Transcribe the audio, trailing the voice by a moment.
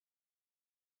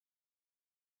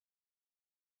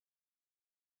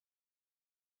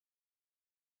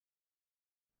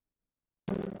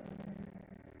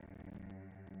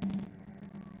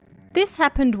This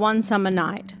happened one summer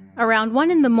night, around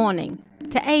 1 in the morning,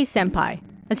 to A-senpai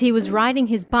as he was riding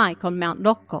his bike on Mount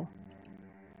Rokko.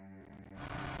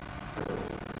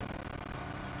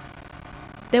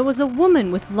 There was a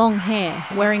woman with long hair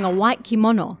wearing a white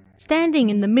kimono standing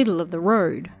in the middle of the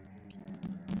road.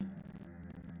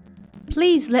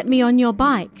 "Please let me on your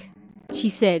bike," she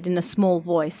said in a small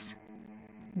voice.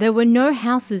 There were no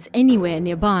houses anywhere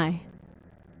nearby.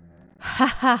 "Ha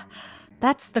ha,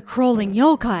 that's the crawling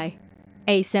yokai,"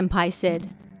 A-senpai said,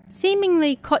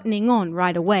 seemingly cottoning on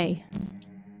right away.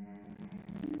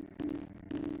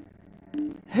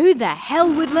 "Who the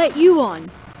hell would let you on?"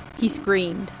 he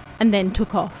screamed, and then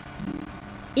took off.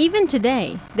 Even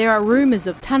today, there are rumors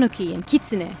of tanuki and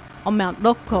kitsune on Mount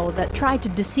Rokko that try to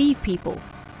deceive people,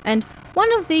 and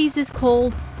one of these is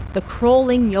called the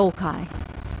crawling yokai.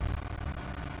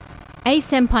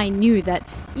 A-senpai knew that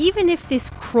even if this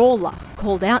crawler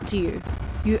called out to you,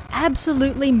 you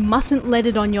absolutely mustn't let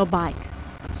it on your bike,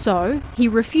 so he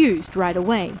refused right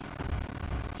away.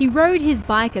 He rode his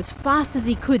bike as fast as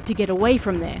he could to get away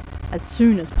from there as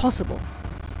soon as possible.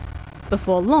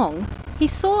 Before long, he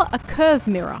saw a curve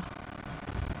mirror.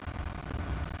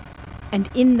 And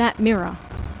in that mirror,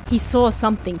 he saw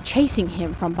something chasing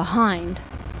him from behind.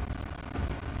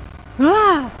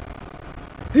 Ah!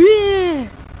 Yeah!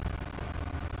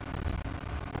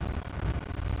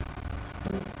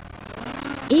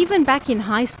 Even back in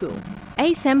high school,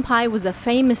 A-senpai was a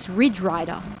famous ridge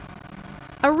rider.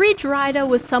 A ridge rider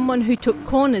was someone who took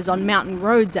corners on mountain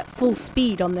roads at full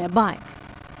speed on their bike.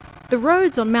 The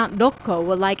roads on Mount Rokko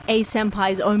were like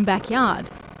A-senpai's own backyard,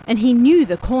 and he knew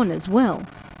the corners well.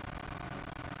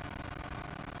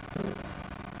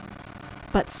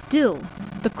 But still,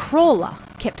 the crawler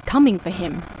kept coming for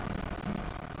him.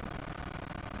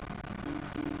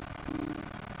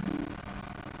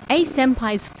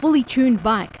 A-senpai's fully tuned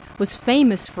bike was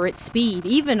famous for its speed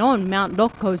even on Mount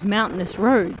Rokko's mountainous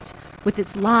roads, with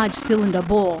its large cylinder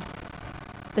bore.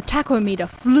 The tachometer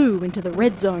flew into the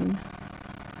red zone.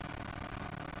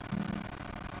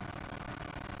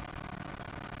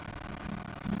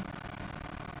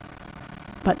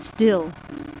 But still,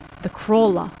 the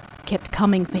crawler kept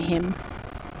coming for him.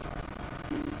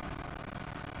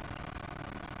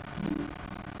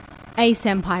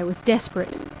 A-senpai was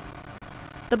desperate.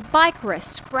 The bike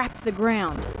rest scrapped the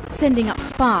ground, sending up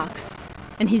sparks,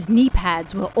 and his knee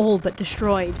pads were all but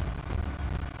destroyed.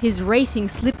 His racing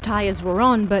slip tires were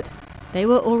on, but they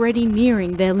were already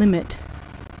nearing their limit.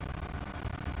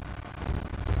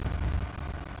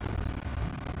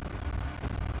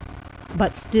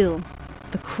 But still,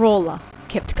 the crawler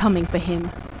kept coming for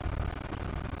him.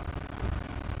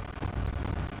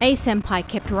 A-senpai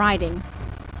kept riding.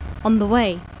 On the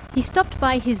way, he stopped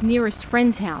by his nearest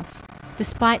friend's house,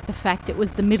 despite the fact it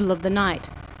was the middle of the night,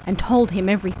 and told him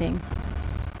everything.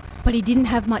 But he didn't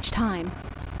have much time.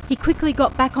 He quickly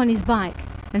got back on his bike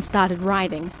and started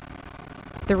riding.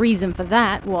 The reason for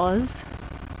that was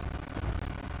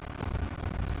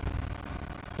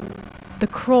the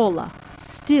crawler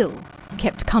still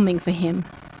kept coming for him.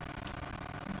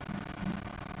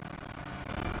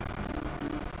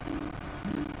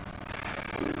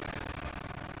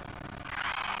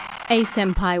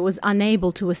 A-senpai was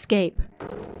unable to escape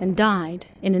and died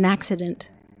in an accident.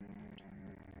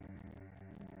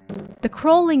 The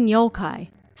crawling yokai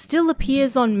still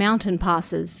appears on mountain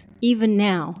passes, even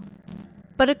now.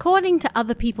 But according to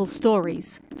other people's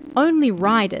stories, only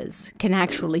riders can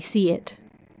actually see it.